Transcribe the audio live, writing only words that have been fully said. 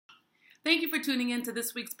Thank you for tuning in to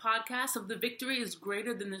this week's podcast of The Victory is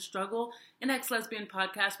Greater Than the Struggle, an ex-lesbian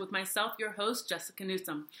podcast with myself, your host, Jessica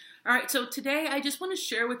Newsom. All right, so today I just want to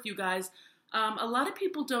share with you guys, a lot of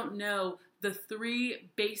people don't know the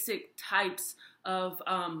three basic types of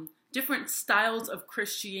different styles of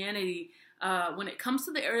Christianity when it comes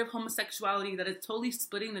to the area of homosexuality that is totally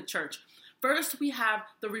splitting the church. First, we have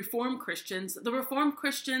the Reformed Christians. The Reformed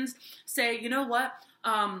Christians say, you know what?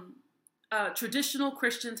 Traditional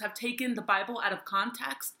Christians have taken the Bible out of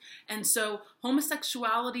context, and so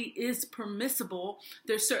homosexuality is permissible.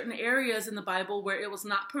 There's certain areas in the Bible where it was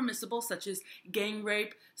not permissible, such as gang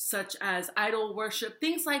rape, such as idol worship,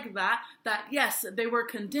 things like that, yes, they were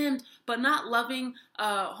condemned, but not loving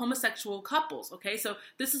homosexual couples, okay? So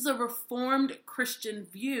this is a Reformed Christian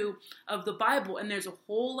view of the Bible, and there's a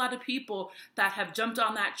whole lot of people that have jumped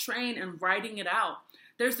on that train and writing it out.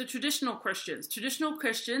 There's the traditional Christians. Traditional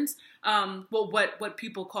Christians, what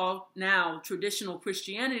people call now traditional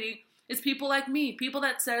Christianity, is people like me. People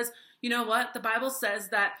that says, you know what? The Bible says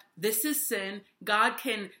that this is sin. God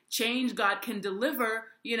can change. God can deliver,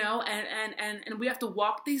 and we have to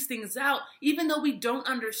walk these things out, even though we don't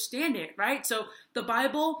understand it, right? So the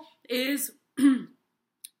Bible is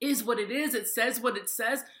what it is. It says what it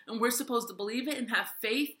says, and we're supposed to believe it and have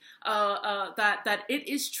faith that it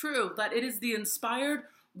is true, that it is the inspired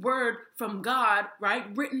word from God, right,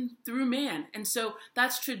 written through man. And so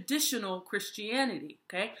that's traditional Christianity,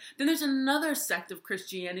 okay? Then there's another sect of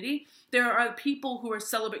Christianity. There are people who are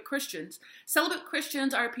celibate Christians. Celibate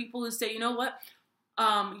Christians are people who say, you know what?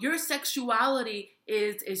 Your sexuality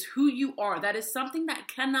is who you are. That is something that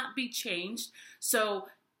cannot be changed. So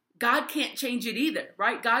God can't change it either,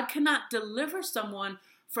 right? God cannot deliver someone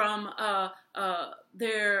from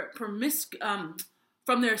their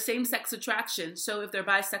same-sex attraction. So if they're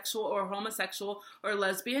bisexual or homosexual or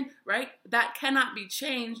lesbian, right, that cannot be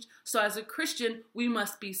changed. So as a Christian, we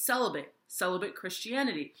must be celibate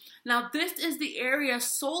Christianity. Now, this is the area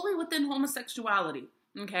solely within homosexuality,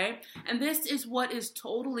 okay? And this is what is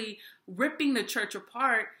totally ripping the church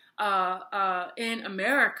apart in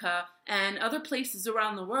America and other places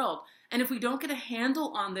around the world. And if we don't get a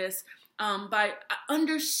handle on this by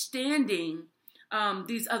understanding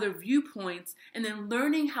these other viewpoints and then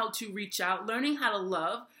learning how to reach out, learning how to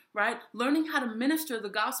love, right? Learning how to minister the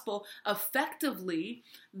gospel effectively,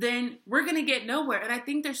 then we're going to get nowhere. And I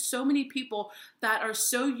think there's so many people that are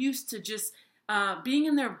so used to just being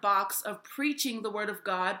in their box of preaching the word of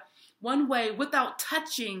God one way without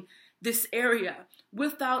touching this area,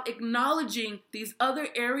 without acknowledging these other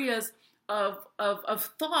areas of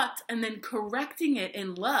thought and then correcting it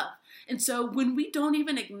in love. And so when we don't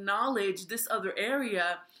even acknowledge this other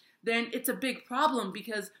area, then it's a big problem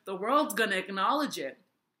because the world's going to acknowledge it.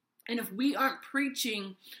 And if we aren't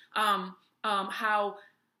preaching how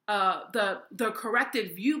the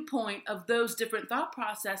corrected viewpoint of those different thought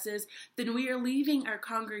processes, then we are leaving our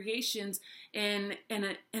congregations in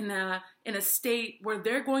a state where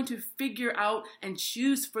they're going to figure out and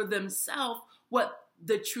choose for themselves what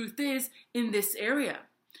the truth is in this area.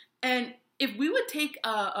 And if we would take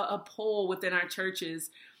a poll within our churches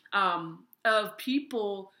of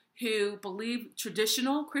people who believe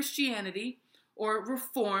traditional Christianity or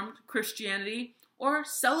Reformed Christianity or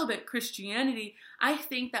celibate Christianity, I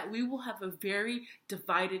think that we will have a very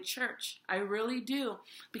divided church. I really do,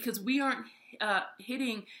 because we aren't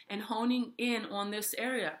hitting and honing in on this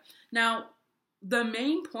area. Now, the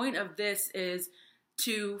main point of this is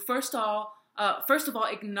to first of all,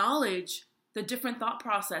 acknowledge the different thought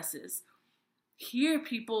processes. Hear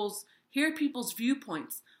people's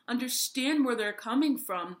viewpoints, understand where they're coming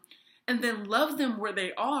from, and then love them where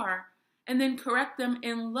they are, and then correct them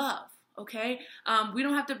in love, okay? We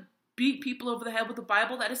don't have to beat people over the head with the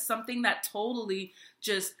Bible. That is something that totally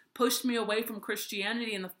just pushed me away from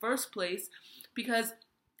Christianity in the first place, because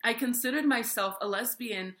I considered myself a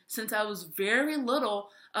lesbian since I was very little,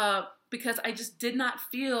 because I just did not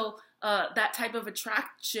feel that type of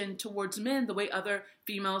attraction towards men the way other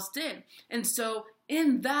females did. And so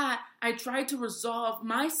in that, I tried to resolve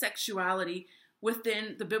my sexuality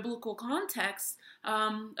within the biblical context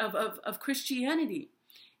of Christianity.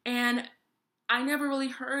 And I never really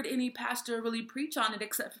heard any pastor really preach on it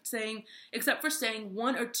except for saying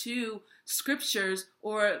one or two scriptures,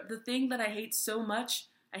 or the thing that I hate so much,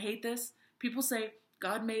 I hate this, people say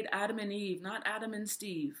God made Adam and Eve, not Adam and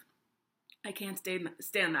Steve. I can't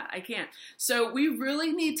stand that. I can't. So we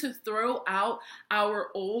really need to throw out our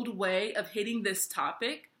old way of hitting this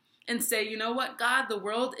topic and say, you know what, God, the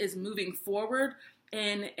world is moving forward,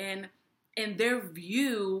 and their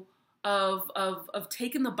view of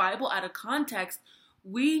taking the Bible out of context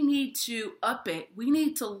we need to up it. We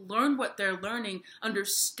need to learn what they're learning,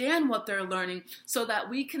 understand what they're learning, so that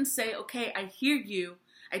we can say, okay, I hear you.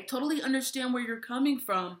 I totally understand where you're coming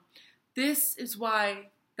from. This is why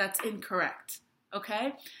that's incorrect.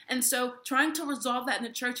 Okay? And so trying to resolve that in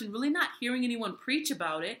the church and really not hearing anyone preach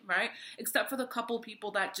about it, right? Except for the couple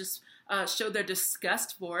people that just showed their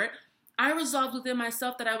disgust for it. I resolved within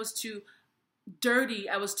myself that I was too dirty,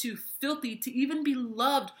 I was too filthy to even be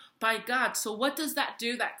loved by God. So what does that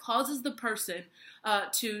do? That causes the person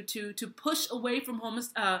to push away from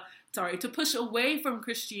to push away from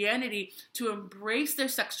Christianity, to embrace their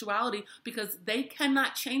sexuality, because they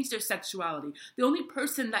cannot change their sexuality. The only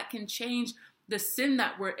person that can change the sin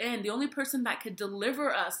that we're in, the only person that could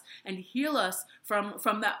deliver us and heal us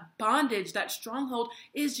from that bondage, that stronghold,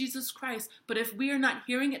 is Jesus Christ. But if we are not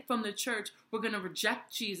hearing it from the church, we're going to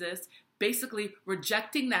reject Jesus, basically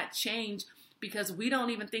rejecting that change because we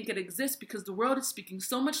don't even think it exists, because the world is speaking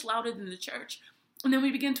so much louder than the church. And then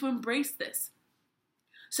we begin to embrace this.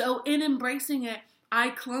 So in embracing it,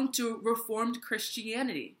 I clung to Reformed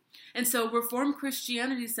Christianity. And so Reformed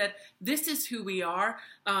Christianity said, this is who we are.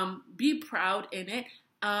 Be proud in it.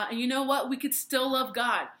 And you know what? We could still love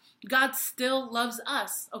God. God still loves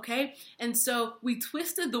us, okay? And so we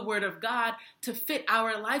twisted the word of God to fit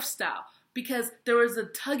our lifestyle, because there was a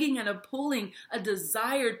tugging and a pulling, a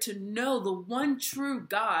desire to know the one true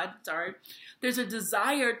God. There's a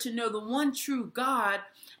desire to know the one true God.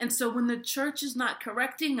 And so when the church is not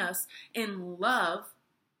correcting us in love,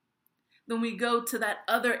 then we go to that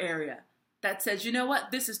other area that says, you know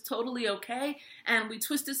what, this is totally okay. And we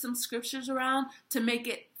twisted some scriptures around to make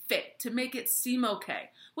it fit, to make it seem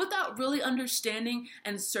okay, without really understanding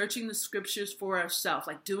and searching the scriptures for ourselves,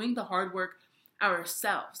 like doing the hard work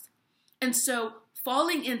ourselves. And so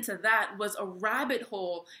falling into that was a rabbit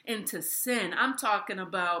hole into sin. I'm talking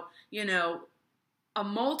about, a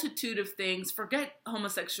multitude of things, forget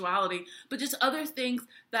homosexuality, but just other things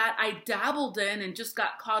that I dabbled in and just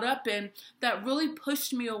got caught up in that really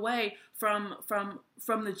pushed me away from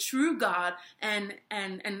the true God, and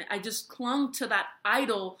I just clung to that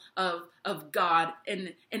idol of God,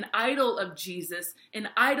 and an idol of Jesus, an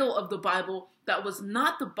idol of the Bible that was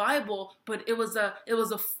not the Bible, but it was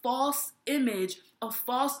a false image, a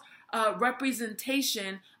false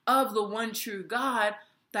representation of the one true God,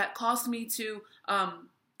 that caused me to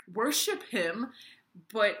worship him,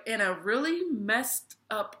 but in a really messed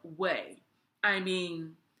up way. I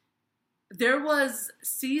mean, there was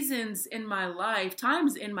seasons in my life,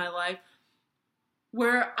 times in my life,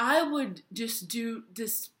 where I would just do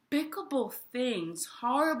despicable things,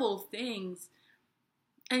 horrible things,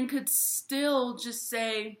 and could still just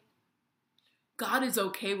say, God is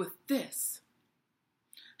okay with this.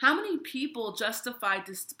 How many people justify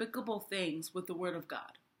despicable things with the word of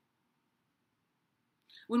God?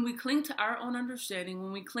 When we cling to our own understanding,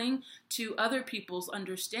 when we cling to other people's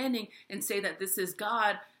understanding and say that this is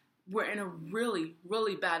God, we're in a really,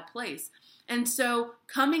 really bad place. And so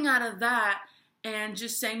coming out of that and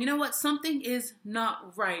just saying, you know what, something is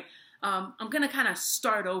not right. I'm going to kind of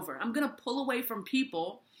start over. I'm going to pull away from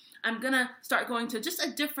people. I'm going to start going to just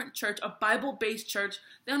a different church, a Bible-based church.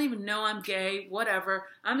 They don't even know I'm gay, whatever.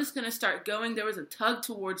 I'm just going to start going. There was a tug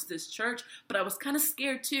towards this church, but I was kind of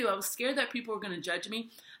scared too. I was scared that people were going to judge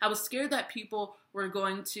me. I was scared that people were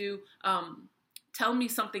going to tell me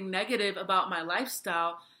something negative about my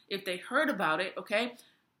lifestyle if they heard about it, okay?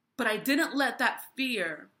 But I didn't let that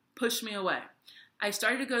fear push me away. I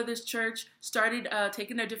started to go to this church, started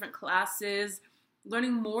taking their different classes,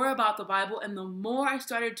 learning more about the Bible, and the more I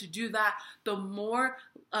started to do that, the more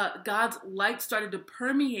God's light started to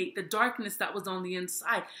permeate the darkness that was on the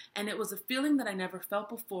inside. And it was a feeling that I never felt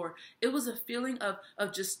before. It was a feeling of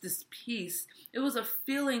just this peace. It was a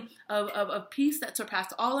feeling of peace that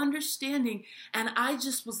surpassed all understanding. And I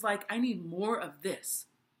just was like, I need more of this.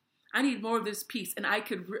 I need more of this peace. And I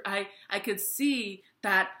could see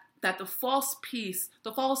that the false peace,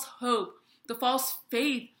 the false hope, the false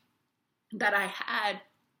faith that I had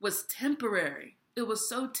was temporary. It was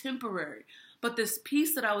so temporary. But this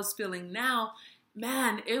peace that I was feeling now,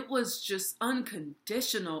 man, it was just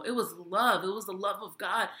unconditional. It was love. It was the love of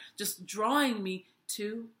God just drawing me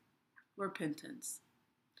to repentance.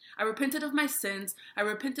 I repented of my sins. I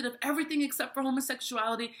repented of everything except for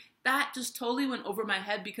homosexuality. That just totally went over my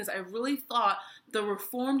head because I really thought the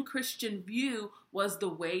Reformed Christian view was the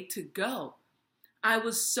way to go. I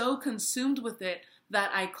was so consumed with it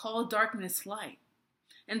that I call darkness light.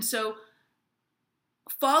 And so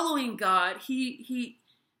following God, he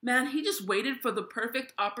Man, he just waited for the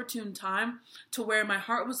perfect opportune time to where my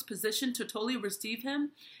heart was positioned to totally receive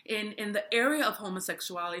him in the area of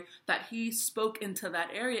homosexuality, that he spoke into that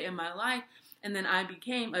area in my life. And then I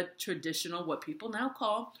became a traditional, what people now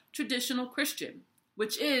call traditional Christian,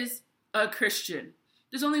 which is a Christian.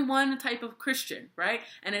 There's only one type of Christian, right?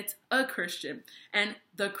 And it's a Christian. And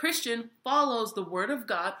the Christian follows the word of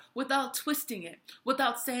God without twisting it,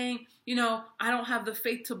 without saying, I don't have the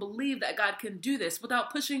faith to believe that God can do this,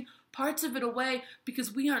 without pushing parts of it away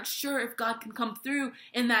because we aren't sure if God can come through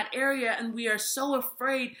in that area. And we are so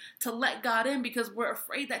afraid to let God in because we're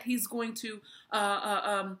afraid that he's going to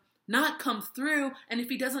not come through, and if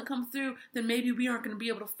he doesn't come through, then maybe we aren't going to be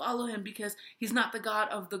able to follow him because he's not the God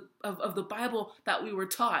of the Bible that we were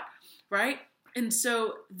taught, right? And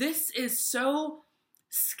so this is so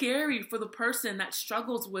scary for the person that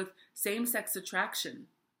struggles with same-sex attraction.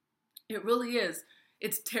 It really is.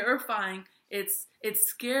 It's terrifying. It's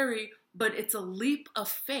scary, but it's a leap of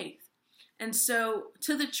faith. And so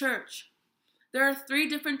to the church, there are 3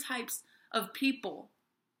 different types of people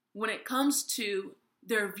when it comes to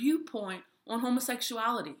their viewpoint on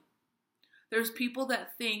homosexuality. There's people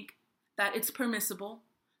that think that it's permissible.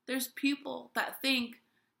 There's people that think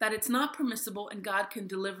that it's not permissible and God can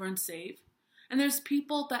deliver and save. And there's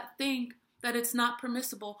people that think that it's not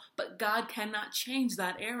permissible, but God cannot change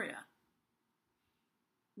that area.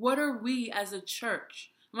 What are we as a church?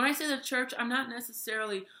 When I say the church, I'm not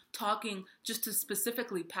necessarily talking just to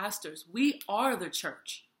specifically pastors. We are the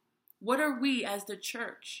church. What are we as the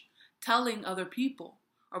church telling other people?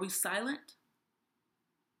 Are we silent?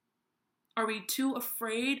 Are we too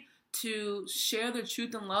afraid to share the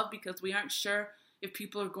truth and love because we aren't sure if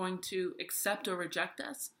people are going to accept or reject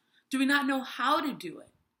us? Do we not know how to do it?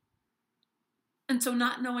 And so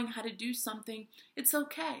not knowing how to do something, it's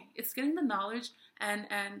okay. It's getting the knowledge and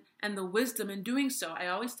the wisdom in doing so. I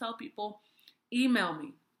always tell people, email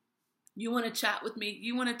me. You want to chat with me,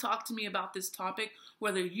 you want to talk to me about this topic,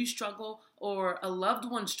 whether you struggle or a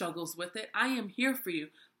loved one struggles with it, I am here for you.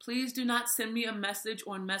 Please do not send me a message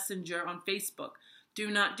on Messenger on Facebook.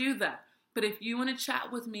 Do not do that. But if you want to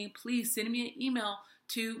chat with me, please send me an email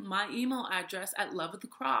to my email address at Love at the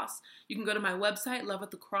Cross. You can go to my website,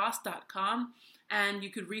 loveatthecross.com, and you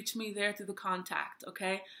could reach me there through the contact,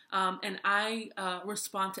 okay? And I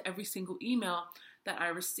respond to every single email that I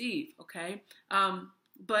receive, okay?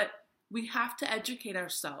 But we have to educate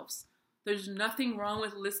ourselves. There's nothing wrong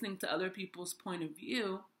with listening to other people's point of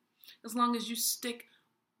view as long as you stick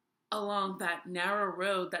along that narrow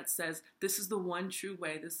road that says this is the one true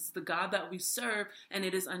way. This is the God that we serve, and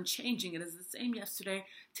it is unchanging. It is the same yesterday,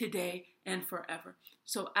 today, and forever.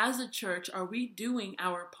 So as a church, are we doing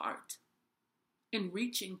our part in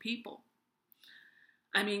reaching people?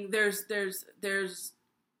 I mean, there's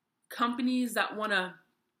companies that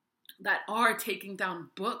are taking down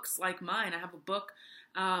books like mine. I have a book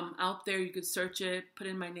out there. You could search it, put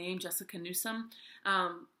in my name, Jessica Newsom.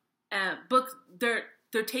 Books,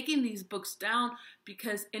 they're taking these books down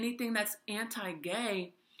because anything that's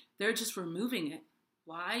anti-gay, they're just removing it.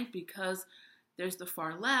 Why? Because there's the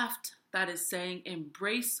far left that is saying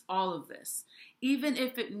embrace all of this, even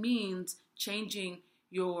if it means changing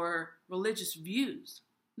your religious views.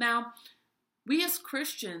 Now, we as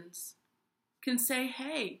Christians can say,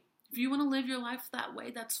 hey, if you want to live your life that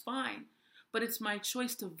way, that's fine. But it's my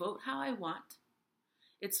choice to vote how I want.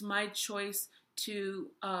 It's my choice to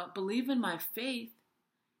believe in my faith.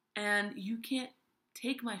 And you can't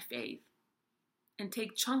take my faith and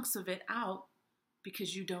take chunks of it out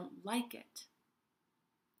because you don't like it.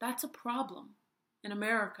 That's a problem in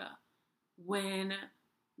America when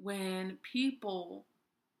people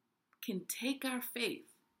can take our faith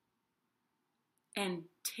and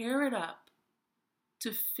tear it up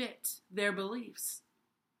to fit their beliefs.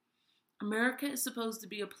 America is supposed to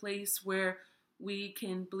be a place where we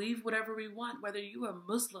can believe whatever we want, whether you are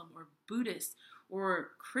Muslim or Buddhist or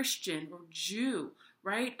Christian or Jew,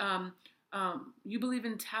 right? You believe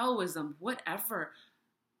in Taoism, whatever.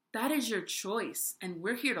 That is your choice, and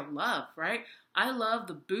we're here to love, right? I love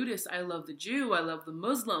the Buddhist, I love the Jew, I love the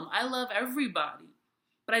Muslim, I love everybody.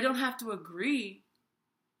 But I don't have to agree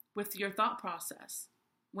with your thought process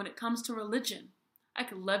when it comes to religion. I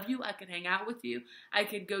could love you, I could hang out with you, I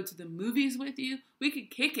could go to the movies with you, we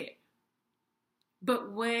could kick it.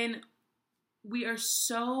 But when we are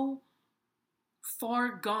so far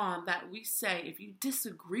gone that we say, if you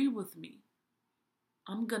disagree with me,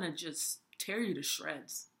 I'm gonna just tear you to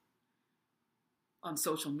shreds. On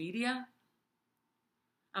social media,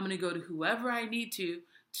 I'm gonna go to whoever I need to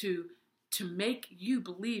make you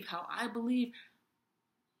believe how I believe.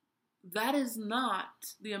 That is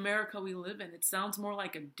not the America we live in. It sounds more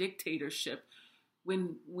like a dictatorship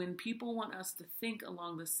when people want us to think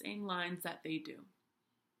along the same lines that they do.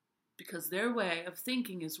 Because their way of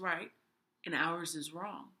thinking is right and ours is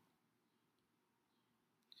wrong.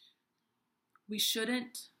 We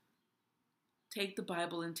shouldn't take the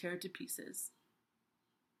Bible and tear it to pieces.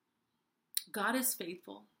 God is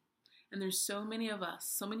faithful. And there's so many of us,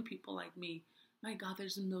 so many people like me. My God,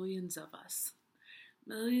 there's millions of us.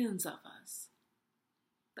 Millions of us.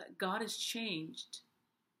 That God has changed.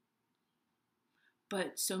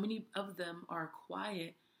 But so many of them are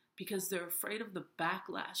quiet because they're afraid of the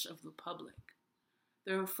backlash of the public.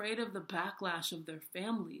 They're afraid of the backlash of their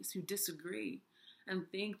families who disagree and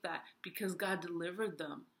think that because God delivered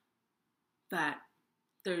them, that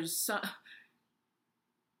there's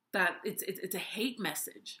that it's a hate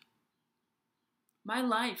message. My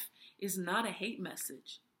life is not a hate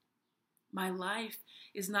message. My life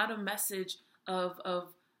is not a message of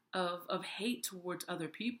hate towards other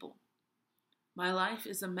people. My life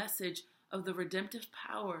is a message of the redemptive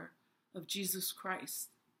power of Jesus Christ.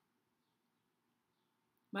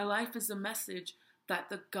 My life is a message that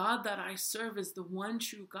the God that I serve is the one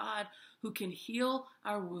true God who can heal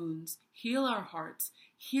our wounds, heal our hearts,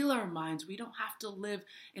 heal our minds. We don't have to live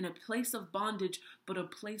in a place of bondage, but a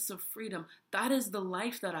place of freedom. That is the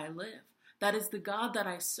life that I live. That is the God that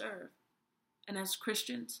I serve. And as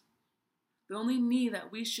Christians, the only knee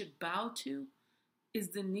that we should bow to is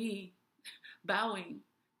the knee bowing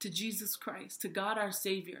to Jesus Christ, to God our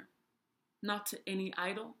Savior, not to any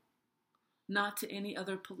idol, not to any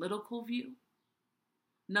other political view,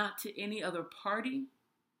 not to any other party.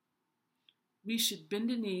 We should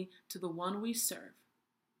bend a knee to the one we serve.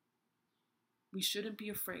 We shouldn't be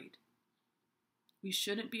afraid. We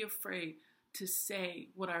shouldn't be afraid to say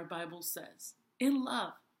what our Bible says in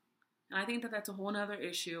love. And I think that that's a whole other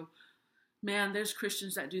issue. Man, there's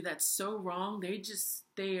Christians that do that so wrong.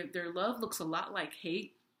 Their love looks a lot like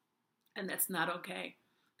hate, and that's not okay.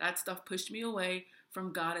 That stuff pushed me away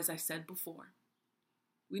from God, as I said before.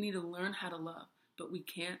 We need to learn how to love, but we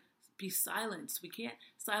can't be silenced. We can't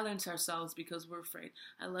silence ourselves because we're afraid.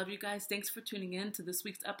 I love you guys. Thanks for tuning in to this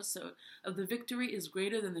week's episode of The Victory is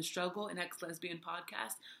Greater Than the Struggle, an Ex-Lesbian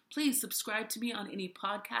podcast. Please subscribe to me on any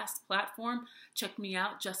podcast platform. Check me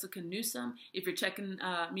out, Jessica Newsom. If you're checking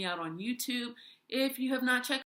me out on YouTube, if you have not checked